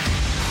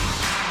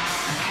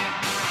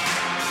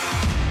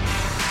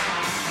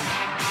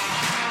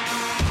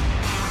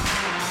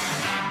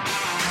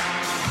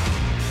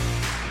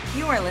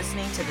are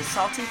listening to the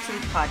Salty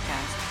Truth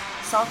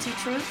Podcast. Salty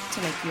Truth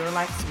to make your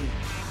life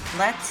sweet.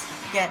 Let's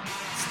get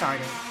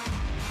started.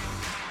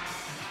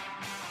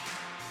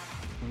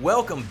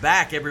 Welcome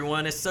back,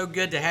 everyone. It's so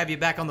good to have you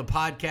back on the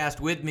podcast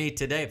with me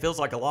today. It feels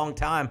like a long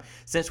time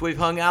since we've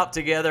hung out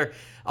together.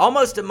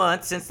 Almost a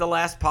month since the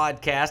last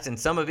podcast, and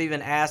some have even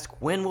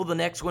asked, when will the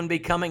next one be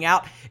coming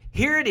out?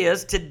 Here it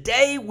is.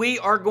 Today, we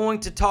are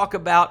going to talk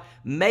about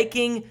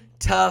making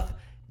tough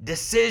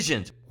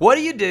decisions. What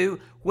do you do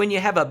when you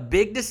have a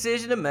big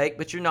decision to make,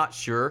 but you're not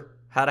sure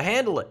how to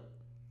handle it?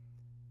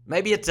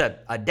 Maybe it's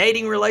a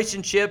dating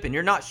relationship and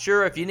you're not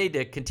sure if you need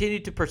to continue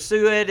to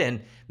pursue it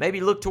and maybe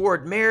look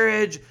toward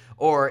marriage,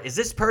 or is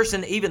this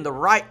person even the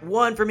right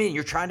one for me? And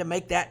you're trying to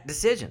make that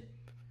decision.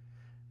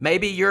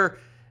 Maybe you're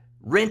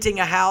renting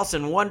a house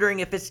and wondering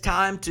if it's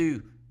time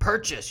to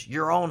purchase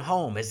your own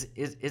home. Is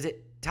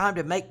it time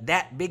to make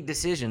that big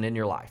decision in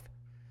your life?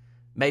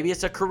 Maybe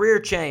it's a career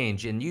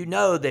change and you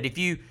know that if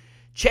you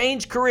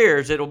change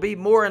careers, it'll be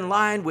more in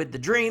line with the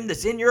dream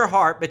that's in your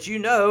heart, but you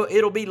know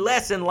it'll be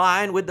less in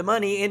line with the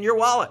money in your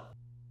wallet.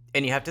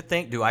 And you have to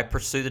think, do I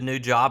pursue the new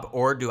job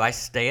or do I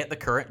stay at the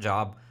current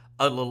job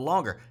a little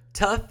longer?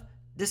 Tough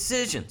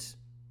decisions.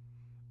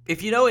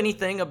 If you know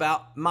anything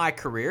about my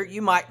career,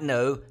 you might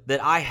know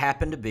that I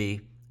happen to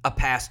be a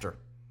pastor.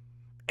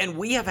 And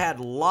we have had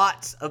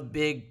lots of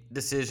big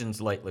decisions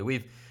lately.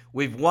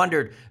 We've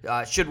wondered,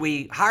 should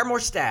we hire more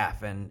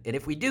staff? And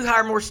if we do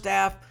hire more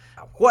staff,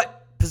 what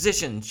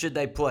position should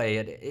they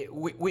play?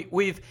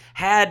 We've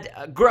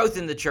had growth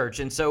in the church,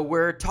 and so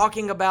we're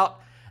talking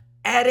about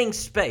adding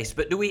space.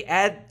 But do we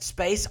add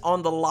space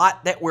on the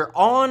lot that we're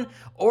on,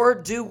 or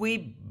do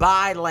we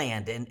buy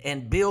land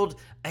and build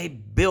a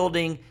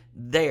building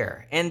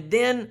there? And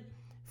then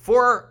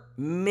for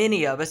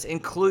many of us,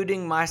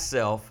 including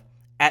myself,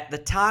 at the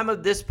time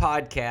of this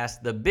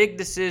podcast, the big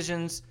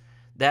decisions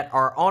that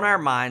are on our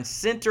minds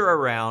center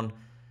around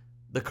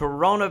the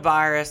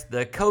coronavirus,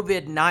 the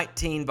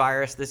COVID-19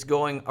 virus that's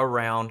going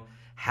around.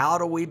 How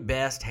do we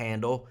best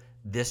handle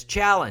this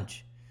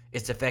challenge?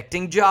 It's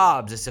affecting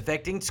jobs, it's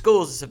affecting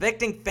schools, it's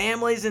affecting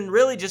families, and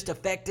really just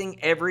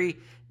affecting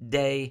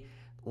everyday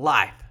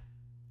life.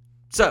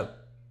 So,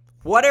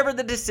 whatever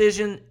the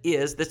decision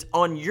is that's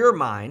on your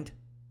mind,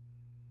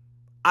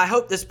 I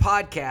hope this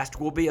podcast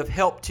will be of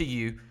help to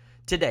you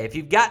today. If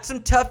you've got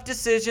some tough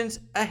decisions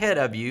ahead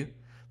of you,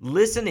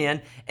 listen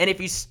in, and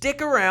if you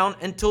stick around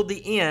until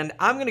the end,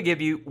 I'm going to give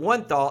you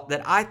one thought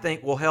that I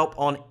think will help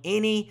on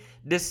any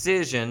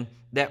decision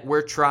that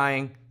we're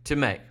trying to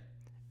make.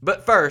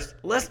 But first,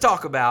 let's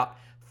talk about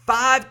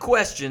 5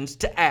 questions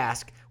to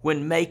ask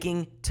when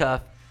making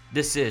tough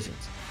decisions.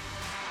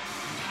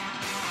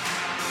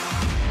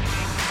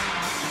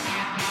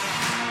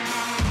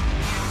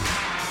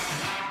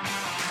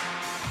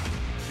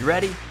 You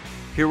ready?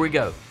 Here we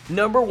go.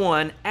 Number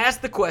 1,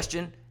 ask the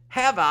question,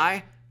 have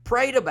I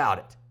prayed about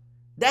it?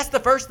 That's the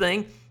first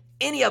thing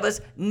any of us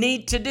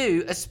need to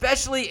do,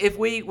 especially if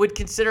we would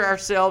consider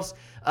ourselves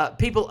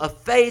people of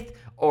faith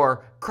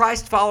or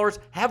Christ followers.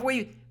 Have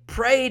we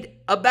prayed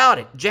about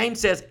it? James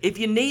says, if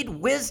you need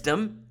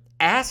wisdom,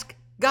 ask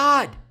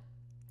God.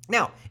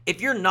 Now, if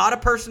you're not a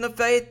person of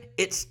faith,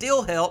 it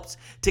still helps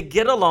to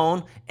get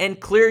alone and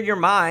clear your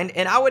mind.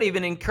 And I would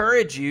even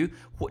encourage you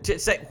to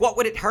say, what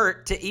would it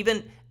hurt to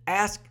even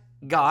ask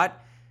God,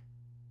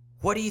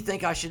 what do you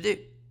think I should do?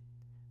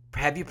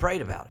 Have you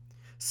prayed about it?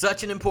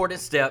 Such an important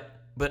step,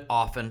 but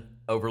often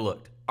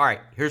overlooked. All right,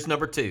 here's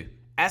number 2.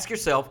 Ask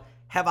yourself,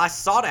 have I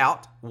sought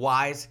out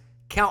wise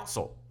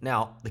counsel?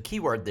 Now, the key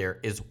word there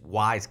is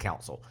wise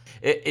counsel.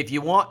 If you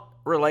want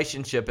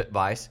relationship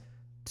advice,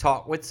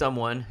 talk with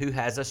someone who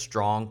has a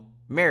strong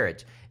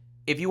marriage.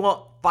 If you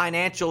want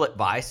financial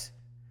advice,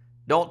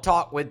 don't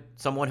talk with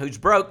someone who's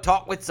broke.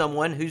 Talk with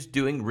someone who's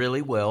doing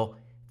really well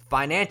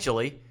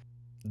financially.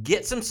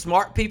 Get some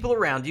smart people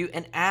around you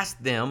and ask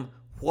them,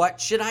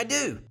 what should I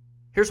do?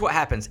 Here's what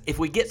happens. If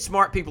we get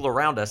smart people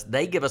around us,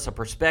 they give us a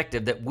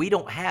perspective that we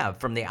don't have.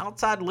 From the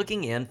outside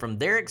looking in, from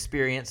their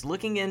experience,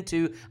 looking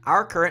into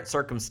our current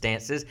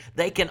circumstances,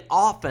 they can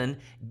often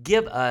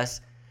give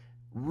us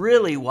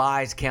really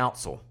wise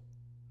counsel.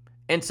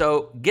 And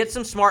so get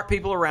some smart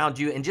people around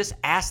you and just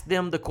ask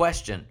them the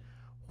question,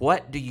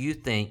 what do you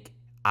think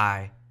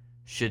I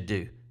should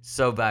do?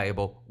 So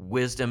valuable.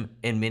 Wisdom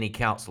in many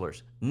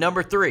counselors.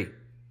 Number 3,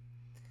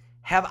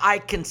 have I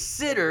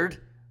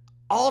considered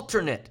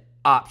alternate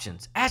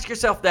options? Ask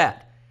yourself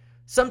that.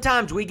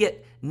 Sometimes we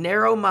get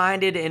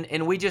narrow-minded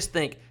and we just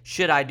think,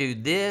 should I do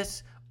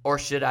this or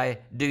should I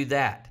do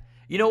that?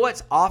 You know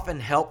what's often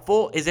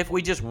helpful is if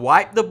we just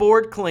wipe the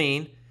board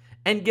clean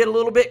and get a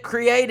little bit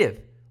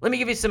creative. Let me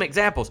give you some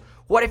examples.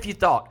 What if you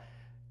thought,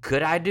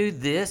 could I do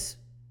this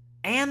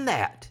and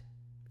that?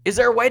 Is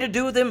there a way to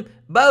do them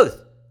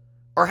both?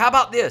 Or how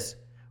about this?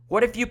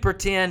 What if you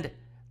pretend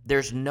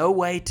there's no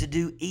way to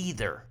do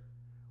either?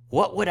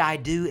 What would I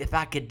do if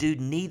I could do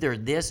neither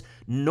this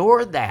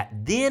nor that?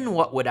 Then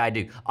what would I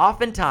do?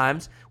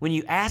 Oftentimes, when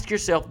you ask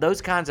yourself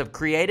those kinds of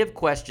creative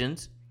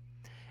questions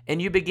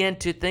and you begin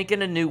to think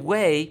in a new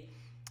way,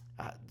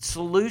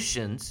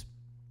 solutions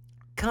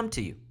come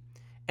to you.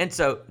 And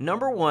so,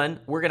 number one,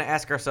 we're going to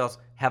ask ourselves,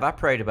 have I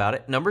prayed about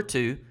it? Number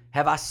two,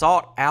 have I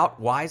sought out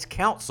wise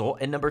counsel?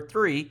 And number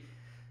three,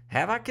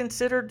 have I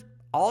considered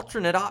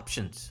alternate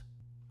options?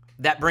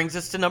 That brings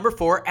us to number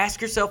four.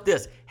 Ask yourself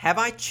this: have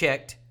I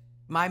checked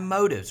my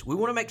motives? We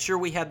want to make sure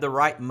we have the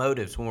right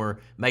motives when we're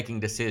making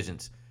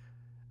decisions.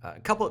 A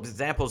couple of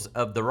examples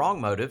of the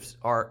wrong motives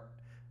are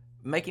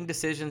making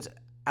decisions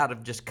out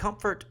of just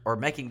comfort or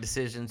making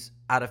decisions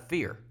out of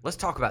fear. Let's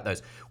talk about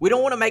those. We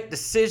don't want to make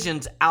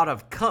decisions out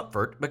of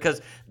comfort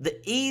because the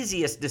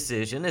easiest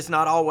decision is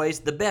not always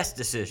the best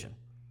decision.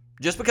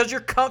 Just because you're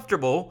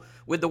comfortable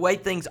with the way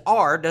things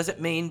are doesn't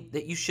mean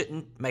that you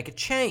shouldn't make a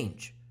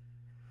change.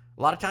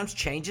 A lot of times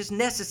change is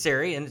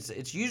necessary, and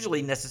it's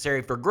usually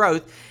necessary for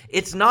growth.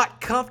 It's not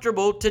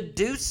comfortable to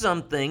do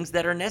some things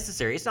that are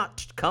necessary. It's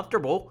not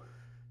comfortable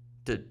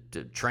to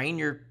train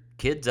your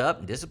kids up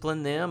and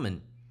discipline them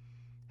and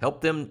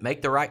help them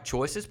make the right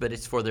choices, but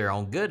it's for their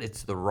own good.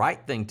 It's the right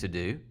thing to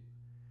do.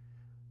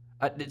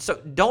 So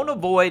don't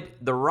avoid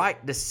the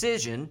right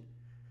decision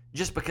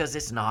just because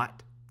it's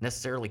not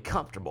necessarily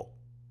comfortable.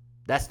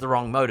 That's the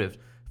wrong motive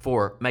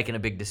for making a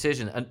big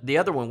decision. And the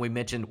other one we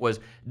mentioned was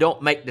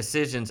don't make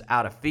decisions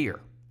out of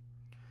fear.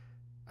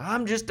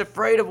 I'm just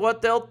afraid of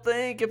what they'll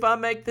think if I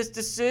make this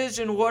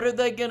decision. What are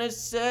they going to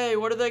say?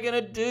 What are they going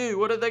to do?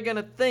 What are they going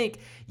to think?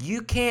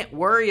 You can't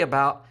worry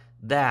about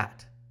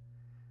that.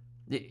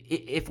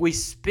 If we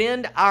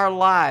spend our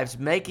lives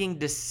making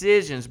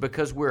decisions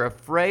because we're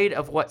afraid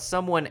of what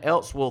someone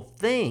else will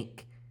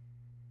think,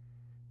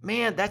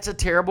 man, that's a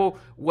terrible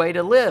way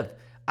to live.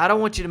 I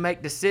don't want you to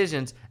make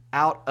decisions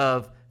out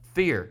of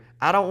fear.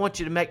 I don't want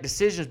you to make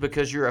decisions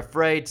because you're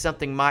afraid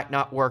something might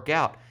not work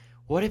out.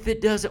 What if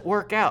it doesn't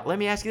work out? Let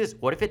me ask you this.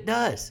 What if it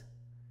does?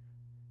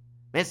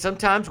 Man,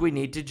 sometimes we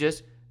need to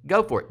just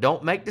go for it.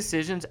 Don't make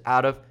decisions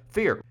out of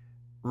fear.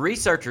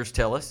 Researchers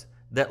tell us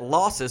that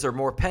losses are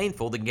more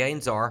painful than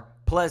gains are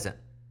pleasant.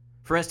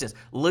 For instance,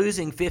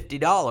 losing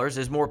 $50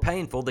 is more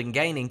painful than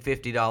gaining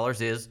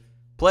 $50 is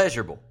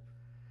pleasurable.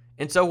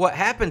 And so what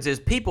happens is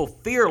people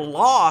fear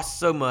loss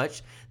so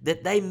much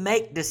that they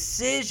make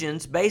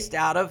decisions based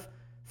out of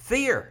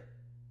fear.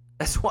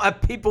 That's why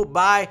people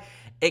buy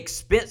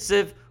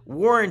expensive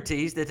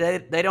warranties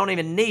that they don't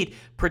even need.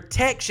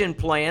 Protection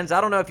plans,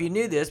 I don't know if you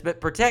knew this,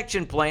 but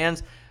protection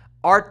plans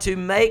are to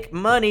make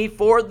money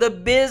for the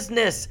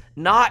business,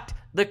 not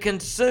the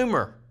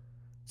consumer.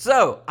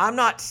 So I'm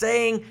not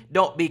saying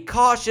don't be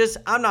cautious.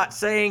 I'm not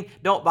saying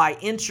don't buy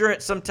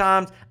insurance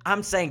sometimes.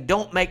 I'm saying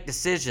don't make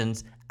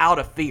decisions out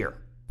of fear.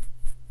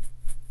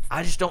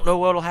 I just don't know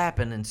what will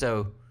happen, and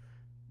so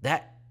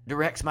that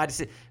directs my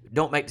decision.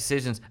 Don't make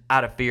decisions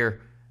out of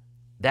fear.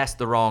 That's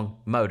the wrong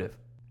motive.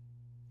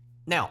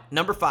 Now,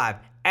 number 5,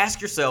 ask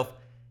yourself,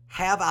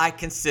 have I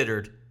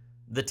considered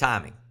the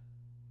timing?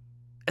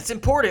 It's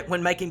important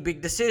when making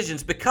big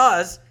decisions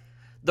because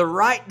the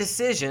right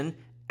decision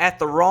at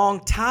the wrong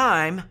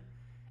time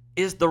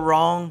is the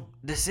wrong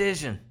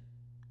decision.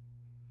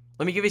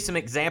 Let me give you some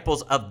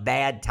examples of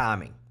bad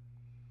timing.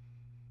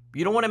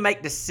 You don't want to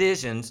make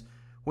decisions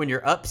when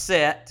you're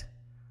upset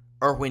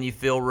or when you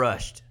feel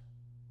rushed.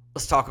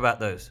 Let's talk about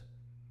those.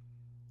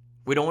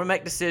 We don't want to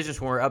make decisions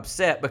when we're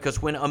upset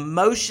because when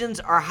emotions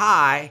are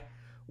high,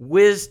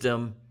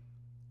 wisdom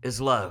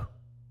is low.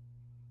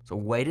 So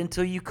wait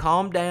until you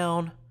calm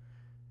down,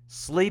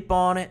 sleep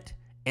on it,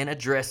 and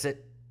address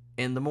it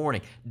in the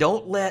morning.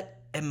 Don't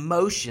let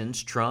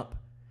emotions trump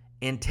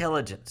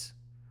intelligence.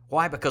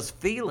 Why? Because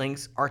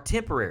feelings are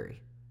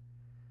temporary.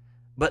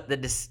 But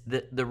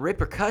the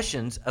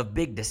repercussions of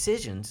big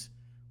decisions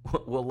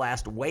will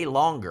last way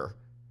longer,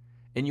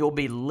 and you'll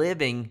be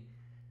living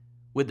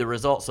with the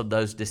results of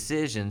those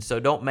decisions. So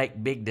don't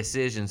make big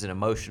decisions in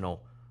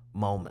emotional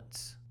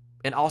moments.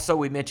 And also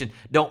we mentioned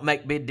don't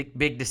make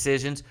big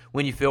decisions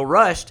when you feel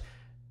rushed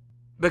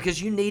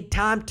because you need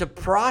time to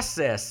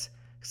process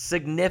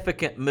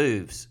significant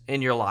moves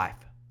in your life.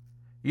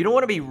 You don't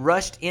want to be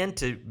rushed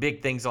into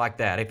big things like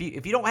that. If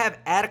you don't have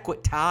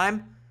adequate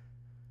time,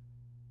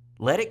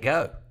 let it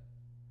go.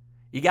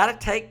 You got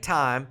to take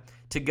time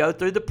to go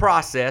through the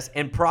process,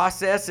 and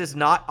process is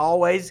not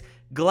always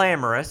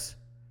glamorous,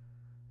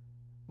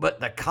 but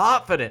the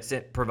confidence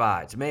it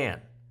provides, man,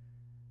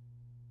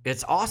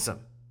 it's awesome.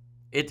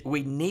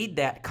 We need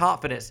that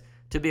confidence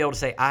to be able to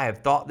say, I have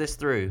thought this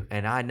through,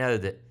 and I know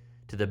that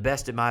to the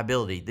best of my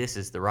ability, this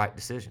is the right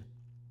decision.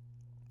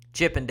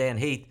 Chip and Dan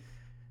Heath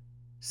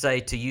say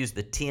to use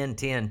the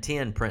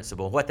 10-10-10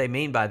 principle. What they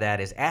mean by that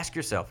is ask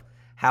yourself,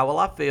 how will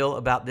I feel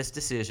about this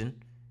decision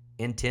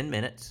in 10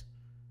 minutes,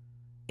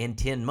 in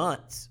 10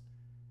 months,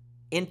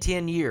 in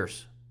 10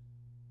 years?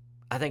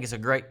 I think it's a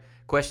great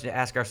question to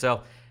ask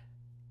ourselves.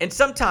 And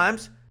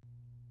sometimes,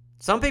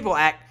 some people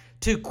act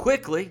too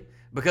quickly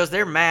because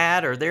they're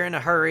mad or they're in a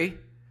hurry.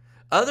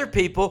 Other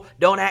people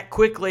don't act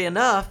quickly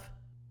enough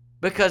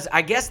because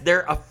I guess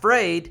they're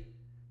afraid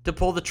to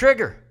pull the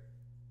trigger.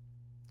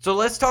 So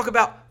let's talk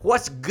about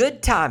what's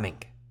good timing.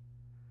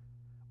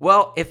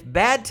 Well, if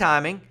bad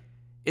timing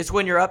is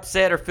when you're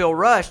upset or feel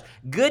rushed.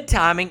 Good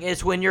timing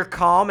is when you're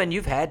calm and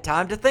you've had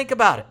time to think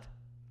about it.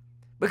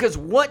 Because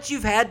once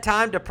you've had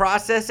time to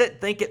process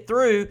it, think it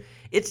through,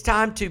 it's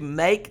time to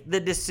make the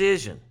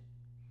decision.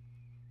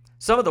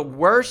 Some of the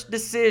worst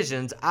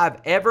decisions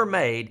I've ever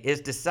made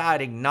is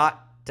deciding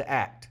not to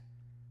act.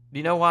 Do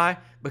you know why?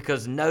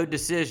 Because no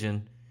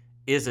decision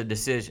is a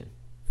decision.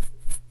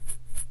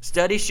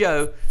 Studies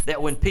show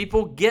that when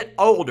people get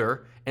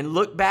older and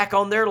look back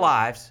on their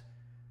lives,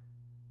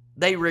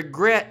 they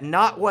regret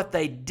not what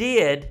they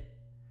did,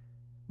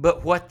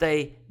 but what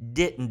they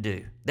didn't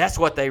do. That's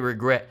what they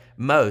regret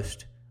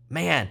most.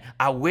 Man,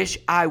 I wish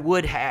I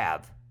would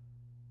have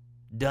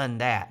done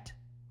that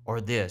or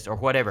this or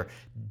whatever.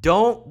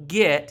 Don't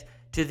get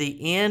to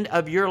the end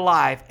of your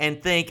life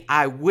and think,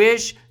 I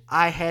wish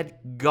I had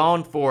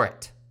gone for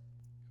it.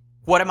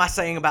 What am I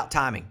saying about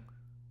timing?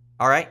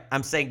 All right,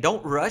 I'm saying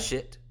don't rush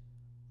it.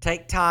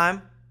 Take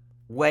time,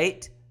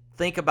 wait,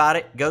 think about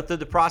it, go through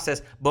the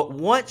process. But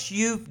once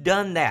you've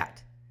done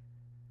that,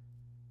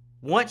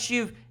 once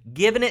you've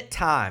given it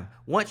time,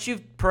 once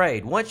you've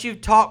prayed, once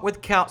you've talked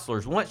with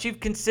counselors, once you've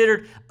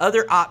considered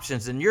other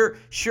options and you're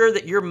sure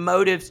that your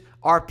motives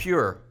are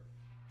pure,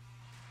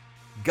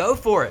 go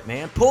for it,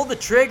 man. Pull the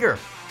trigger.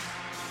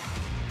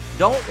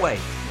 Don't wait.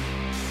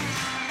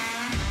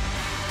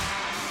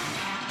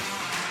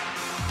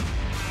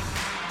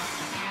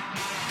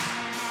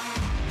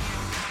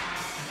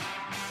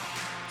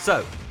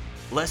 So,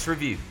 let's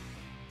review.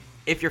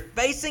 If you're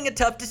facing a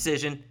tough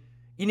decision,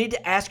 you need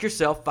to ask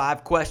yourself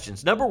 5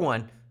 questions. Number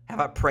 1, have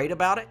I prayed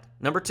about it?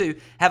 Number 2,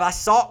 have I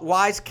sought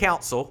wise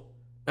counsel?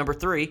 Number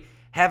 3,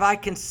 have I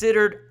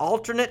considered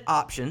alternate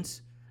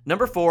options?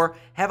 Number 4,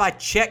 have I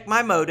checked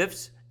my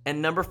motives?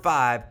 And number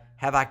 5,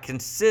 have I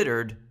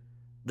considered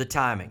the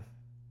timing?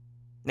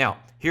 Now,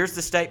 here's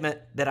the statement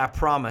that I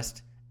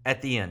promised at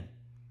the end.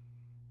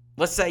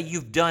 Let's say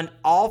you've done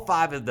all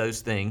 5 of those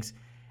things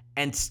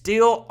and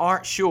still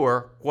aren't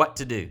sure what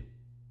to do.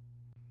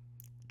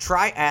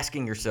 Try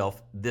asking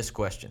yourself this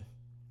question.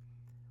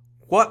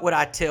 What would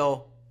I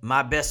tell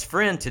my best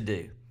friend to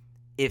do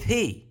if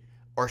he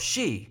or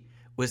she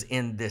was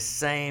in this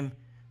same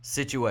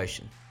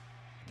situation?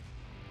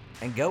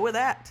 And go with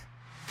that.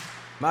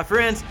 My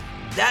friends,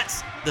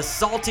 that's the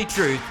salty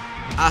truth.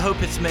 I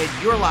hope it's made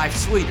your life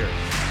sweeter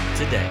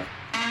today.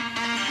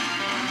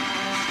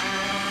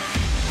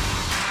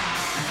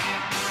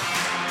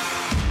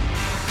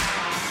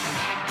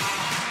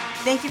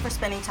 Thank you for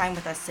spending time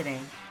with us today.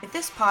 If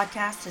this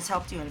podcast has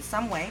helped you in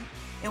some way,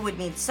 it would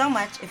mean so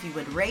much if you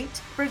would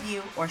rate,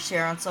 review, or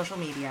share on social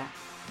media.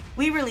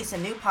 We release a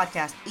new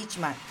podcast each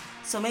month,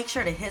 so make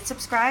sure to hit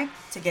subscribe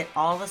to get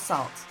all the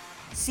salt.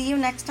 See you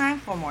next time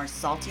for more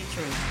Salty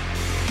Truth.